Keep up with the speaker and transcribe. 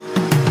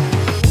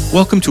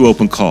Welcome to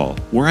Open Call,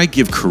 where I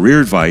give career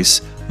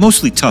advice,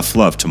 mostly tough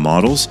love, to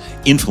models,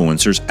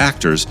 influencers,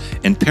 actors,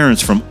 and parents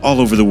from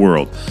all over the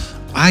world.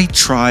 I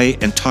try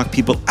and talk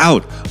people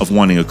out of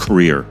wanting a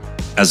career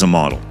as a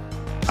model.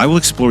 I will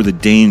explore the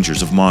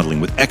dangers of modeling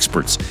with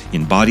experts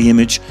in body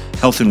image,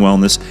 health and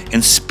wellness,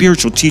 and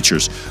spiritual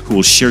teachers who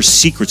will share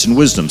secrets and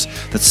wisdoms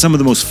that some of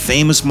the most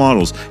famous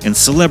models and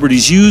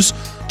celebrities use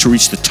to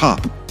reach the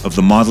top of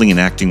the modeling and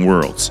acting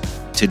worlds.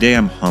 Today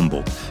I'm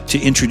humbled to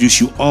introduce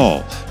you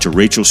all to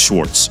Rachel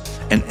Schwartz,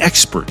 an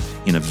expert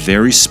in a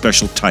very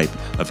special type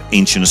of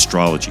ancient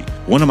astrology.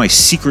 One of my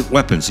secret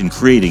weapons in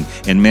creating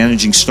and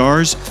managing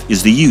stars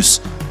is the use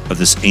of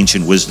this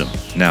ancient wisdom.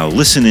 Now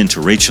listen in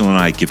to Rachel and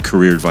I give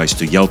career advice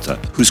to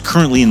Yelta, who's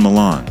currently in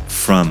Milan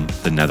from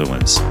the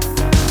Netherlands.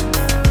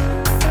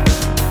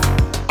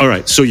 All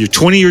right, so you're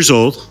 20 years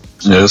old.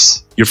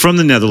 Yes. You're from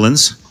the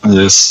Netherlands.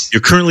 Yes.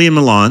 You're currently in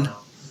Milan.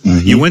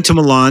 Mm-hmm. You went to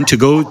Milan to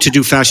go to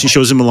do fashion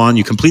shows in Milan.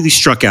 You completely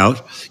struck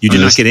out. You did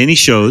not get any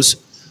shows.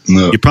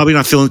 No. You're probably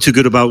not feeling too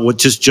good about what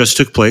just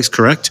took place,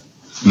 correct?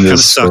 Yes, kind of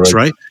sucks, correct.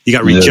 Right? You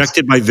got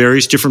rejected by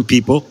various different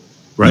people,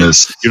 right?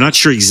 Yes. You're not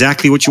sure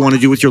exactly what you want to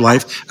do with your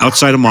life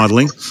outside of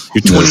modeling.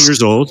 You're 20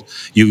 years old.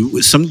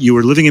 You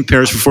were living in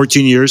Paris for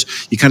 14 years.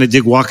 You kind of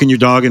dig walking your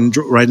dog and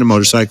riding a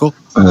motorcycle.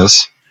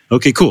 Yes.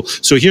 Okay, cool.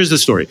 So here's the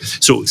story.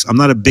 So I'm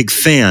not a big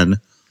fan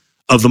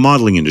of the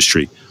modeling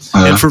industry.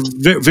 And for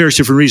various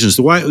different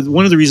reasons.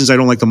 One of the reasons I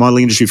don't like the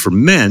modeling industry for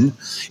men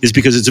is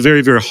because it's a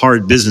very, very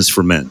hard business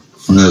for men.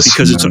 Yes,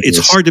 because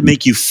it's hard to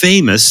make you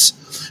famous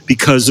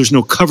because there's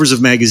no covers of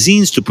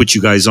magazines to put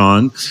you guys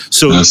on.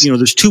 So,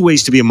 there's two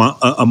ways to be a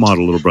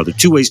model, little brother.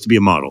 Two ways to be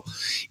a model.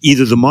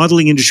 Either the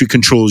modeling industry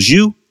controls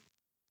you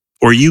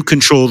or you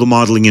control the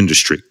modeling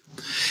industry.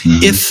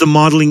 Mm-hmm. If the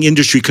modeling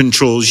industry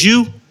controls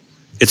you,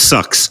 it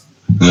sucks.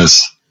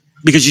 Yes.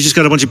 Because you just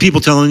got a bunch of people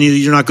telling you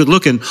you're not good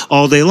looking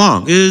all day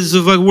long. It is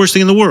the worst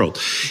thing in the world.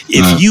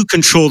 If you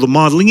control the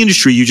modeling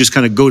industry, you just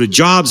kind of go to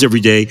jobs every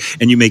day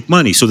and you make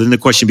money. So then the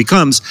question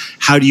becomes,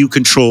 how do you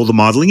control the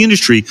modeling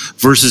industry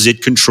versus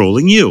it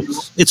controlling you?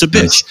 It's a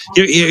bitch.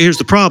 Here's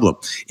the problem.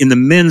 In the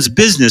men's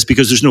business,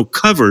 because there's no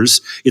covers,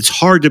 it's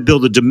hard to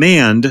build a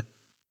demand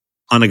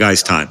on a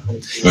guy's time.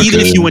 Okay. Even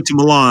if you went to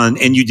Milan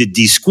and you did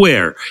D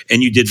Square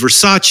and you did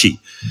Versace,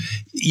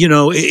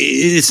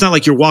 it's not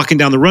like you're walking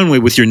down the runway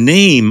with your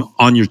name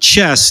on your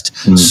chest.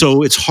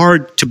 So it's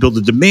hard to build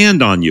a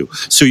demand on you.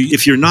 So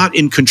if you're not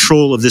in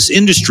control of this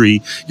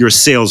industry, you're a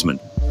salesman.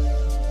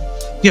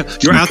 Yeah,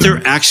 you're out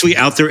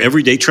there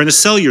every day trying to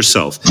sell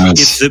yourself.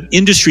 Nice.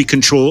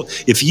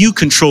 If you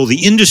control the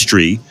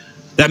industry,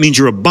 that means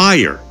you're a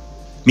buyer,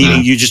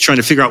 meaning you're just trying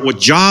to figure out what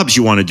jobs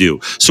you want to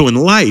do. So in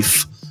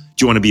life,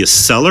 do you want to be a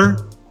seller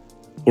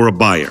or a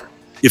buyer?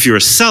 If you're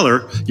a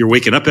seller, you're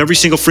waking up every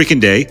single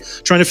freaking day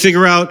trying to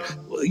figure out,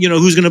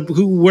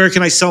 where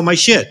can I sell my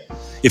shit?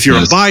 If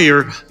you're a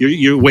buyer,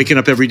 you're waking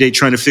up every day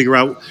trying to figure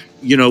out,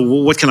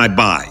 what can I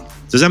buy?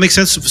 Does that make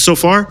sense so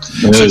far?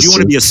 Yes. So do you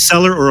want to be a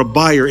seller or a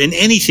buyer in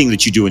anything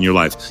that you do in your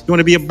life? You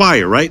want to be a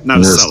buyer, right? Not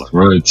a seller.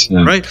 Right.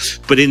 Yeah. Right.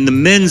 But in the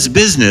men's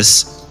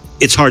business,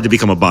 it's hard to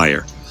become a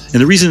buyer. And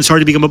the reason it's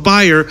hard to become a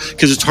buyer,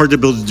 because it's hard to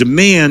build a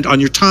demand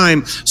on your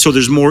time. So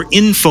there's more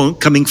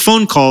incoming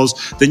phone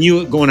calls than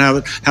you going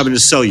having to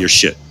sell your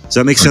shit. Does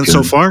that make sense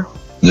so far?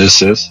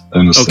 Yes, I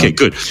understand. Okay,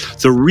 good.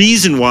 The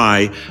reason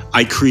why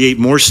I create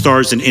more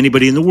stars than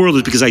anybody in the world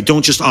is because I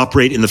don't just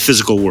operate in the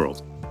physical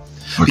world.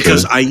 Okay.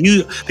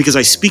 Because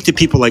I speak to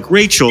people like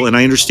Rachel, and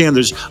I understand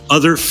there's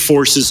other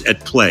forces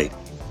at play.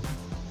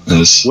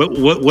 Yes.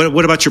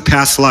 What about your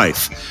past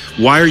life?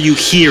 Why are you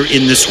here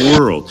in this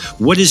world?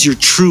 What is your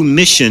true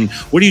mission?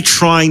 What are you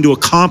trying to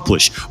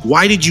accomplish?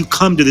 Why did you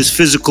come to this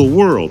physical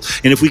world?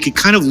 And if we could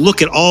kind of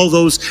look at all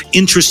those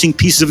interesting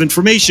pieces of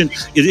information,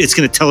 it's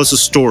going to tell us a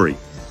story.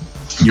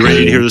 You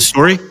ready to hear the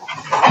story?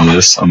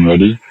 Yes, I'm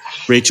ready.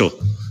 Rachel.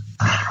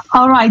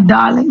 All right,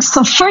 darling.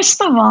 So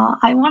first of all,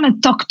 I want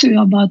to talk to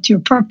you about your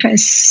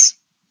purpose.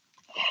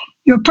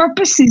 Your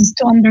purpose is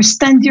to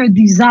understand your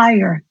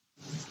desire.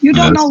 You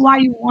don't know why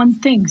you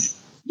want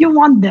things. You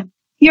want them.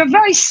 You're a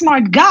very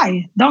smart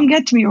guy. Don't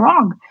get me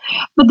wrong.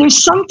 But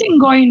there's something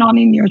going on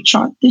in your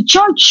chart. The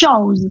chart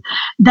shows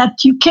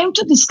that you came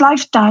to this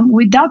lifetime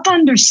without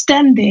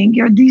understanding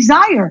your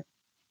desire.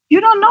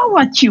 You don't know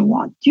what you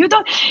want.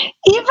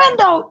 Even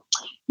though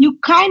you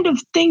kind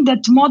of think that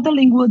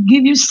modeling will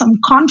give you some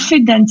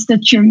confidence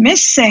that you're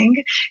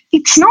missing,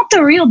 it's not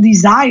a real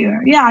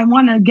desire. Yeah, I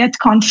want to get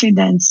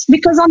confidence.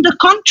 Because on the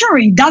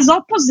contrary, it does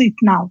opposite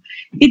now.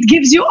 It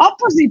gives you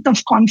opposite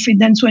of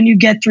confidence when you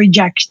get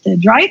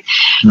rejected, right?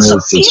 Yes, so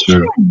if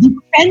you're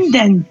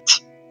dependent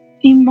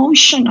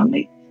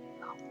emotionally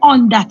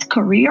on that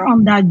career,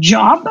 on that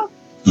job,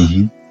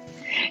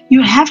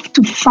 you have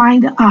to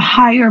find a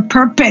higher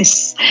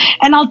purpose.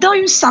 And I'll tell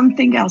you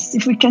something else.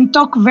 If we can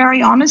talk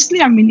very honestly,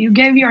 you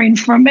gave your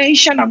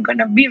information. I'm going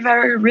to be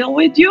very real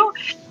with you.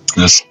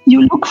 Yes.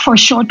 You look for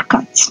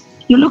shortcuts.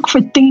 You look for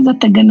things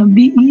that are going to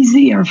be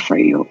easier for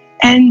you.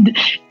 And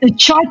the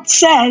chart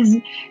says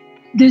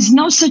there's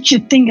no such a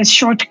thing as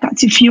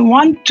shortcuts. If you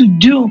want to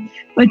do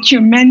what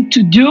you're meant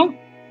to do,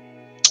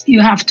 you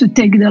have to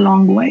take the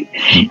long way.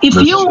 If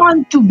you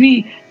want to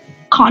be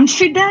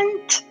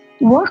confident,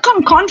 work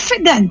on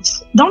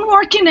confidence. Don't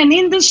work in an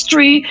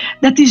industry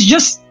that is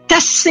just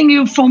testing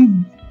you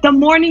from the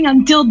morning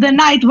until the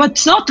night,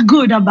 what's not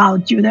good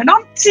about you. They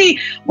don't see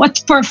what's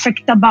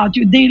perfect about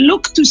you. They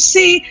look to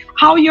see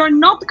how you're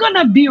not going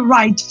to be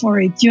right for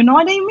it. You know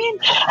what I mean?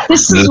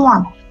 This is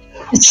one.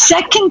 The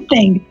second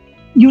thing,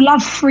 you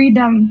love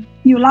freedom.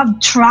 You love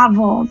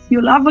travel,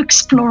 you love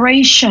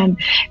exploration.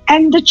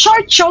 And the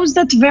chart shows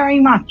that very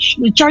much.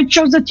 The chart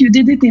shows that you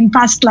did it in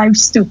past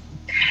lives too.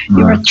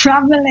 You were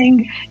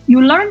traveling,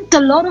 you learned a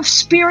lot of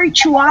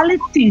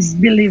spiritualities,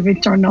 believe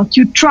it or not.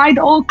 You tried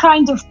all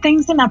kinds of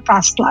things in a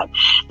past life.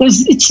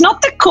 It's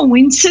not a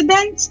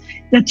coincidence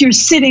that you're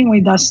sitting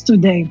with us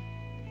today.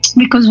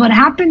 Because what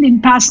happened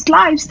in past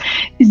lives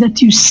is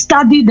that you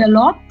studied a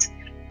lot,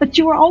 but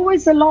you were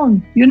always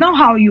alone. You know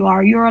how you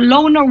are. You're a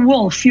loner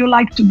wolf. You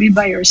like to be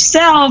by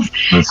yourself.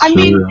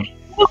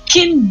 You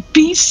can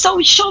be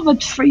social,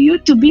 but for you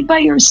to be by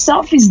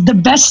yourself is the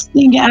best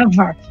thing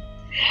ever.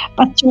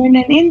 But you're in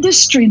an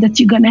industry that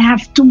you're going to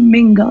have to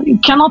mingle. You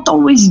cannot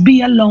always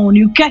be alone.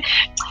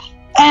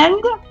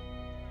 And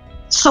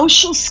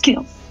social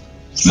skills.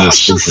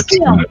 Social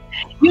skills.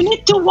 You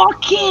need to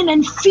walk in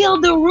and feel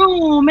the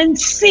room and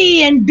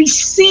see and be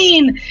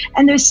seen.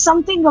 And there's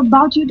something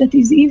about you that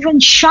is even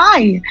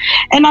shy.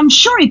 And I'm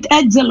sure it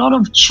adds a lot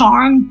of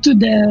charm to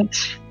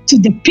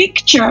the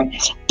picture.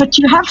 But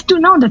you have to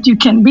know that you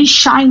can be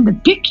shy in the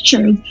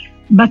picture.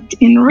 But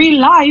in real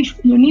life,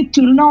 you need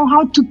to know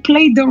how to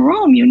play the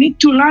room. You need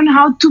to learn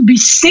how to be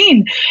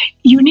seen.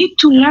 You need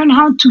to learn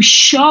how to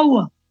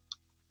show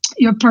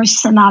your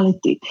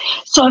personality.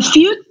 So a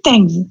few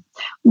things.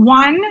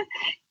 One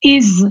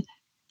is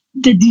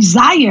the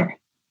desire.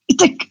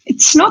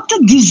 It's not a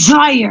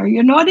desire,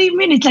 you know what I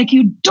mean? It's like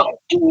you don't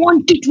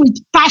want it with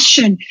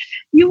passion.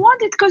 You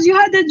want it because you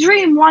had a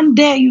dream one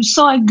day. You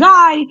saw a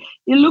guy,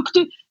 you looked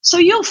at, so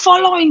you're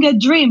following a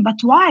dream.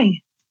 But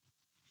why?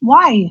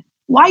 Why?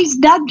 Why is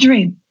that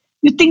dream?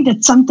 You think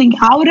that something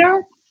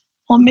outer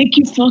will make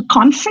you feel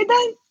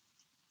confident?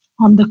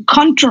 On the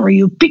contrary,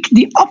 you pick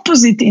the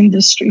opposite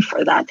industry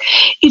for that.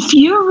 If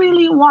you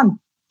really want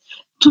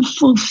to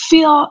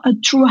fulfill a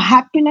true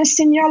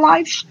happiness in your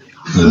life,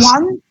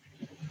 one,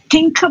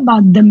 think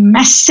about the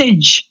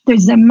message.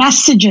 There's a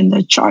message in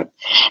the chart.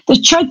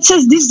 The chart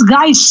says this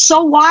guy is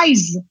so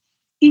wise.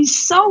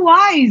 He's so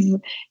wise.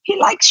 He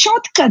likes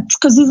shortcuts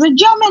because he's a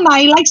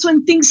Gemini. He likes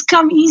when things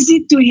come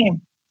easy to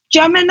him.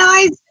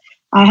 Geminis,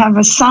 I have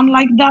a son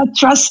like that.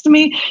 Trust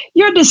me,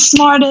 you're the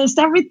smartest.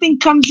 Everything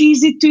comes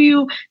easy to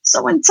you.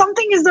 So when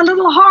something is a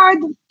little hard,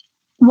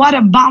 what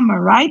a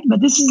bummer, right? But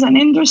this is an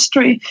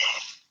industry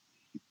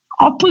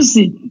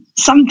opposite.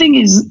 Something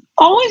is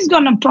always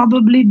going to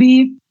probably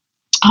be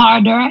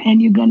harder,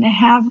 and you're going to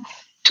have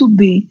to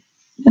be,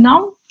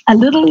 a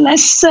little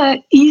less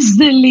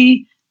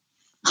easily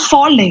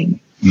falling.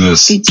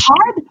 Yes. It's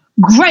hard.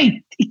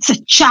 Great. It's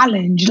a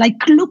challenge. Like,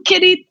 look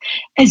at it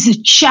as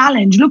a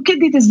challenge. Look at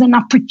it as an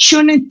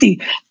opportunity.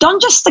 Don't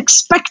just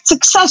expect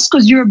success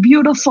because you're a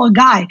beautiful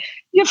guy.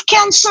 You have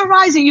Cancer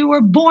rising. You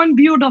were born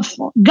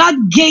beautiful. God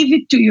gave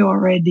it to you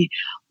already.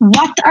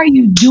 What are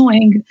you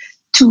doing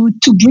to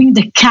bring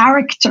the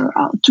character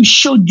out, to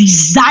show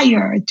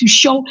desire, to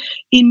show,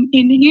 in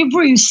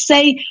Hebrew you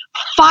say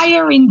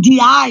fire in the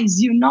eyes?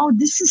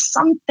 This is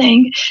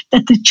something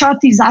that the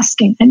chart is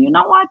asking. And you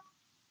know what?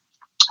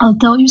 I'll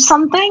tell you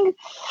something.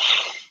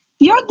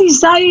 Your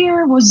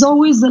desire was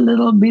always a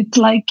little bit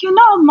like,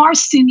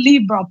 Mars in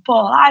Libra,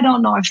 Paul. I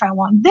don't know if I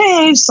want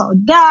this or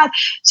that.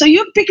 So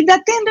you picked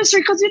that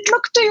industry because it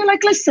looked to you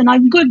like, listen,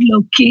 I'm good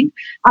looking.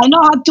 I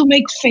know how to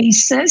make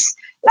faces.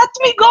 Let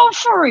me go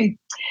for it.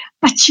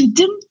 But you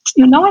didn't,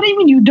 you know what I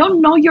mean? You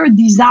don't know your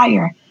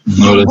desire.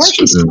 No, your that's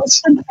work is true.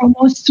 first and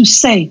foremost to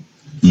say,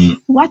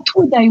 what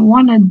would I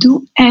want to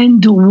do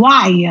and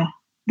why?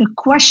 The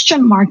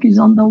question mark is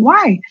on the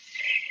why.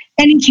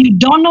 And if you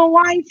don't know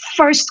why,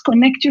 first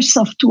connect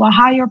yourself to a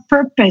higher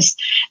purpose.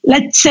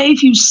 Let's say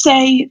if you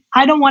say,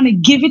 I don't want to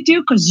give it to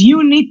you because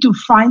you need to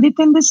find it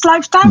in this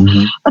lifetime,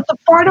 but the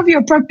part of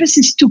your purpose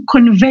is to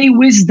convey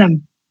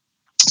wisdom.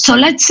 So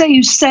let's say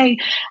you say,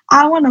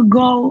 I want to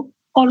go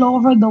all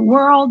over the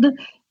world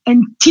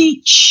and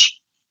teach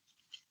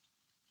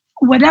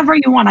whatever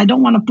you want. I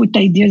don't want to put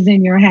ideas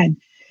in your head.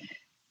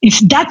 If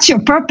that's your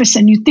purpose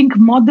and you think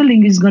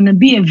modeling is going to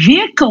be a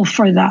vehicle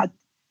for that,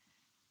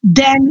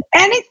 then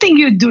anything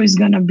you do is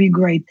going to be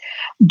great.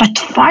 But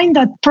find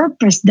that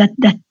purpose,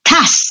 that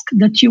task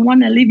that you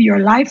want to live your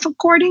life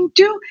according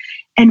to.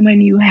 And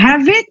when you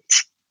have it,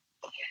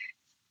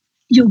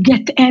 you'll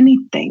get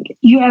anything.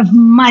 You have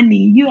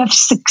money, you have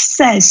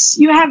success,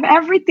 you have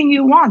everything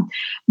you want.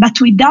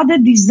 But without a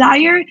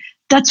desire,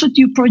 that's what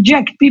you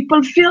project.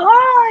 People feel,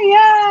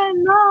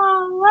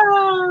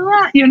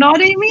 you know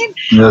what I mean?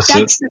 Yes,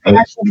 that's the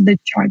part of the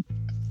chart.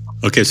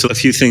 Okay, so a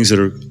few things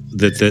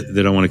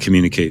that I want to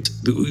communicate.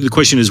 The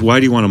question is, why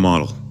do you want to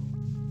model?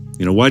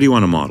 Why do you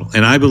want to model?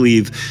 And I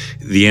believe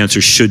the answer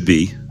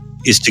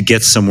is to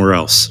get somewhere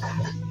else.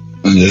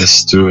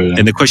 Yes, do it.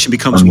 And the question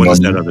becomes, what is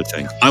that other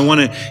thing?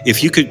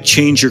 If you could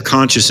change your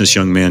consciousness,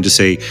 young man, to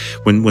say,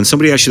 when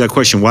somebody asks you that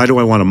question, why do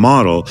I want to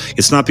model?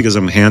 It's not because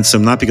I'm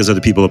handsome, not because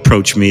other people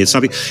approach me. It's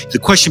not. The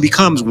question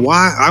becomes,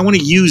 why I want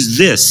to use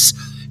this.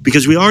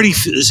 Because we already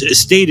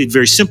stated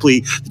very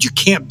simply that you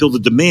can't build a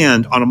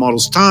demand on a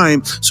model's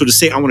time. So to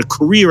say, I want a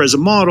career as a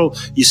model,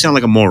 you sound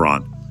like a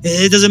moron.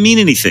 It doesn't mean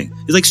anything.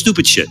 It's like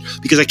stupid shit.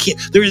 Because I can't,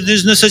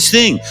 there's no such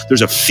thing.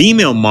 There's a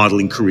female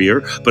modeling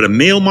career, but a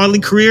male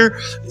modeling career,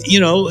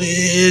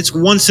 it's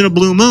once in a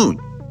blue moon.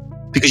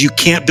 Because you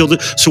can't build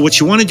it. So what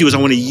you want to do is I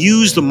want to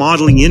use the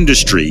modeling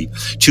industry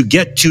to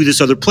get to this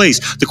other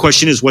place. The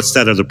question is, what's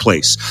that other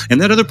place? And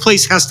that other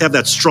place has to have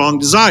that strong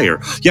desire.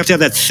 You have to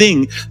have that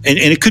thing. And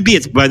it could be,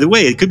 by the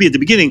way, it could be at the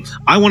beginning,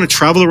 I want to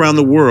travel around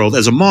the world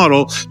as a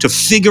model to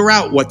figure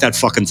out what that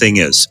fucking thing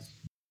is.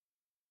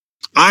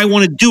 I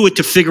want to do it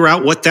to figure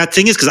out what that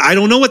thing is because I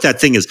don't know what that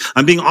thing is.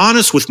 I'm being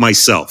honest with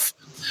myself.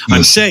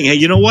 I'm saying, hey,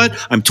 you know what?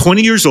 I'm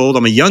 20 years old.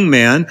 I'm a young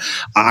man.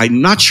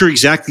 I'm not sure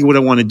exactly what I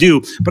want to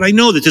do, but I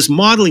know that this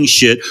modeling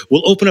shit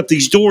will open up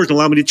these doors and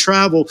allow me to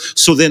travel.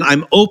 So then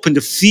I'm open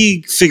to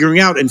figuring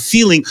out and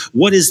feeling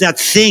what is that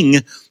thing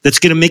that's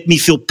going to make me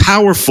feel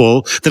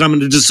powerful, that I'm going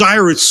to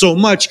desire it so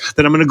much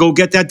that I'm going to go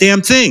get that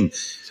damn thing.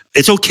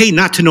 It's okay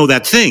not to know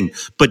that thing,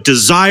 but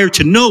desire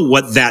to know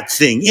what that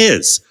thing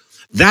is.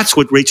 That's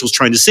what Rachel's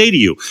trying to say to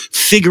you.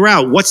 Figure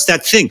out what's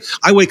that thing.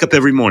 I wake up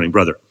every morning,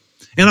 brother.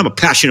 And I'm a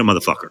passionate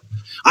motherfucker.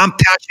 I'm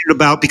passionate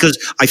about because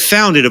I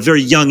found at a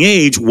very young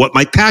age what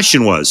my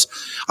passion was.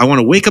 I want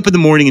to wake up in the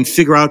morning and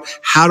figure out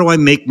how do I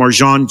make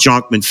Marjan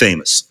Jonkman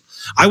famous.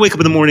 I wake up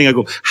in the morning, I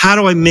go, how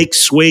do I make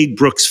Swade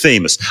Brooks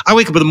famous? I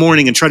wake up in the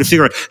morning and try to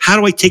figure out how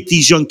do I take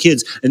these young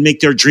kids and make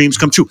their dreams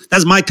come true.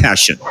 That's my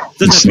passion.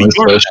 Doesn't have to be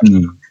your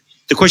passion.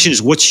 The question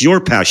is, what's your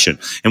passion?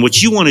 And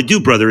what you want to do,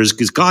 brother, is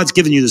because God's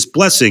given you this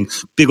blessing,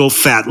 big old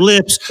fat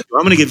lips. I'm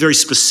going to get very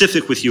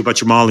specific with you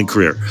about your modeling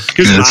career.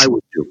 Here's what I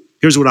would do.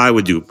 Here's what I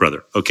would do,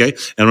 brother, okay? And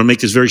I'm going to make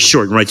this very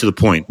short and right to the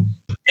point.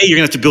 Hey, you're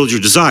going to have to build your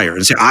desire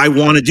and say, I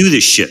want to do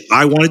this shit.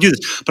 I want to do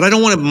this. But I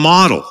don't want to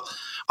model.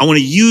 I want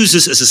to use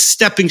this as a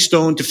stepping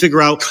stone to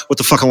figure out what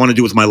the fuck I want to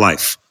do with my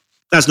life.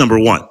 That's number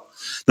one.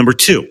 Number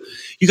two,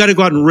 you got to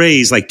go out and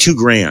raise like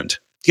 $2,000.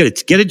 You got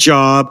to get a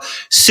job,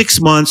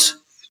 6 months,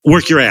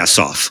 work your ass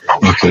off.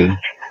 Okay.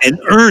 And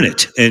earn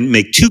it and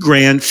make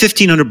 $2,000,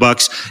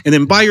 $1,500, and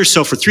then buy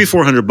yourself for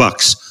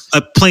 $300-400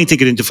 a plane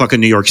ticket into fucking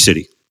New York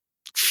City.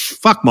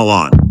 Fuck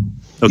Milan.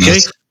 Okay?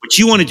 Yes. What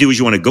you want to do is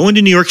you want to go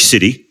into New York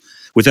City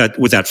with that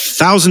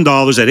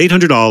 $1,000, that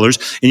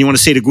 $800, and you want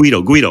to say to Guido,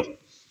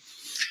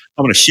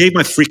 I'm going to shave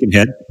my freaking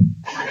head.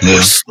 Yeah.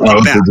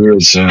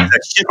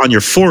 That shit on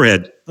your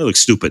forehead. That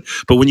looks stupid.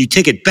 But when you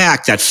take it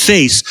back, that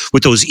face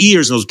with those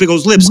ears and those big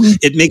old lips,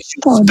 it makes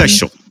you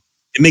special.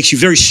 It makes you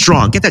very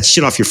strong. Get that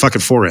shit off your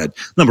fucking forehead.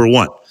 Number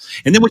one.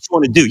 And then what you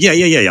want to do?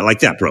 Yeah. Like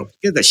that, bro.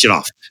 Get that shit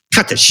off.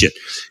 Cut that shit.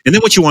 And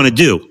then what you want to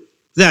do?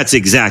 That's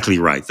exactly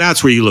right.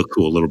 That's where you look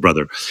cool, little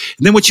brother.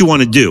 And then what you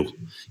want to do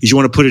is you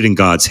want to put it in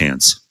God's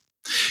hands.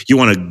 You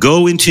want to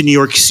go into New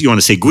York. You want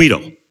to say,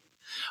 Guido,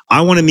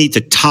 I want to meet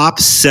the top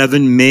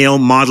 7 male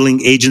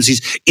modeling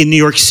agencies in New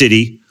York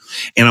City.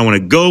 And I want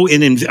to go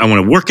in and I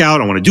want to work out.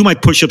 I want to do my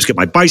push-ups, get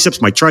my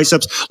biceps, my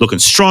triceps, looking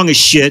strong as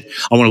shit.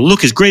 I want to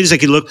look as great as I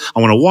can look.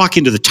 I want to walk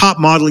into the top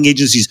modeling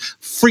agencies.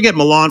 Forget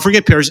Milan,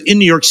 forget Paris, in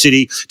New York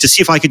City to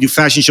see if I could do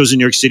fashion shows in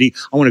New York City.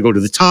 I want to go to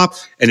the top.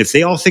 And if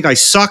they all think I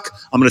suck,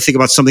 I'm going to think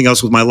about something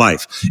else with my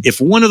life.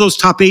 If one of those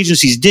top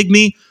agencies dig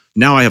me,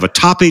 now I have a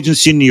top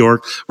agency in New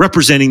York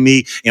representing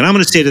me, and I'm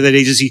going to say to that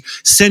agency,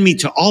 send me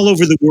to all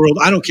over the world.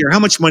 I don't care how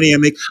much money I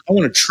make. I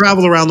want to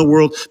travel around the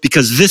world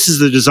because this is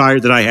the desire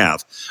that I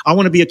have. I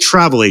want to be a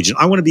travel agent.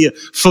 I want to be a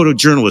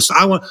photojournalist.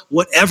 I want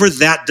whatever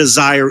that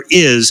desire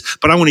is,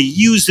 but I want to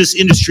use this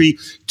industry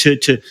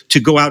to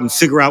go out and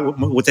figure out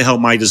what the hell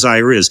my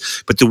desire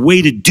is. But the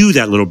way to do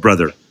that, little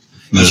brother,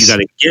 is you got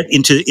to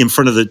get in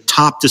front of the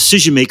top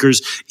decision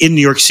makers in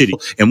New York City.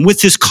 And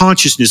with this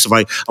consciousness of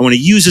I want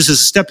to use this as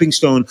a stepping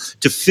stone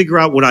to figure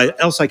out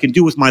what else I can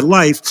do with my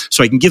life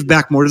so I can give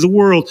back more to the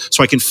world,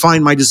 so I can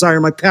find my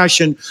desire, my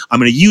passion. I'm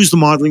going to use the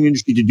modeling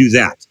industry to do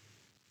that.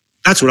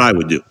 That's what I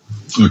would do.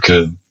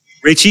 Okay.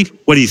 Rachie,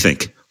 what do you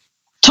think?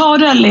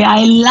 Totally.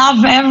 I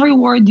love every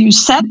word you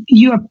said.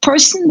 You're a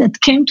person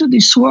that came to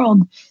this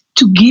world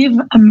to give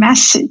a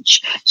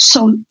message.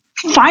 So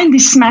find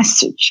this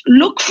message.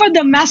 Look for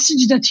the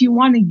message that you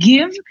want to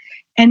give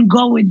and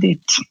go with it.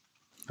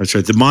 That's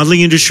right. The modeling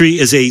industry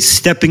is a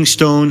stepping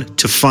stone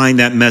to find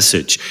that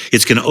message.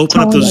 It's going to open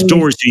up those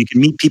doors so you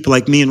can meet people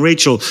like me and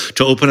Rachel,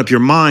 to open up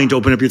your mind, to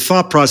open up your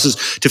thought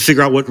process, to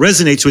figure out what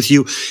resonates with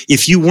you.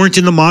 If you weren't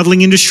in the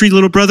modeling industry,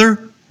 little brother,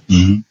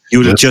 you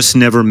would have just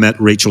never met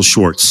Rachel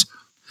Schwartz.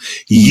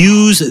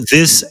 Use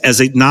this as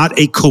not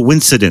a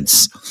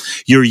coincidence.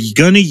 You're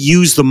going to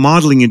use the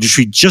modeling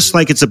industry just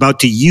like it's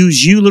about to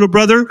use you, little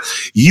brother.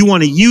 You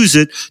want to use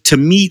it to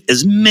meet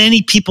as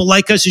many people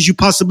like us as you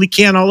possibly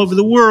can all over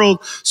the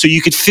world so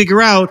you could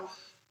figure out,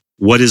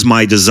 what is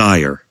my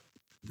desire?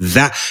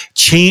 That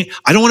change.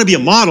 I don't want to be a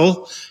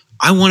model.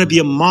 I want to be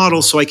a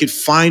model so I could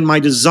find my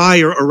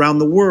desire around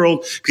the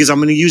world because I'm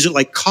going to use it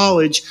like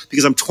college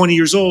because I'm 20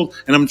 years old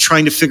and I'm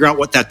trying to figure out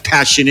what that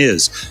passion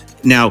is.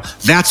 Now,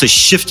 that's a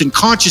shift in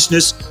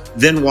consciousness.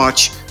 Then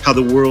watch how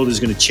the world is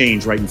going to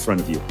change right in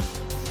front of you.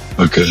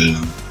 Okay.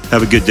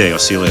 Have a good day. I'll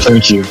see you later.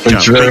 Thank you.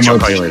 Thank you very Thanks, much. I'll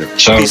call you later.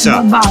 Ciao. Peace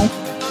out.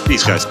 Bye-bye.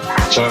 Peace, guys.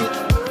 Ciao.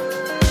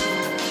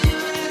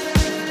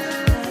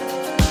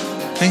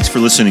 Thanks for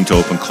listening to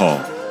Open Call.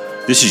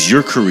 This is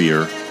your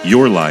career,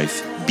 your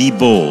life. Be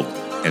bold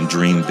and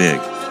dream big.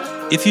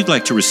 If you'd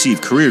like to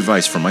receive career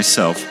advice from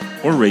myself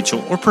or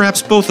Rachel, or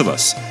perhaps both of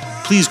us,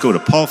 please go to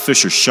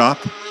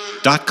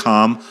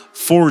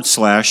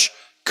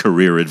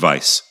paulfishershop.com/career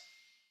advice.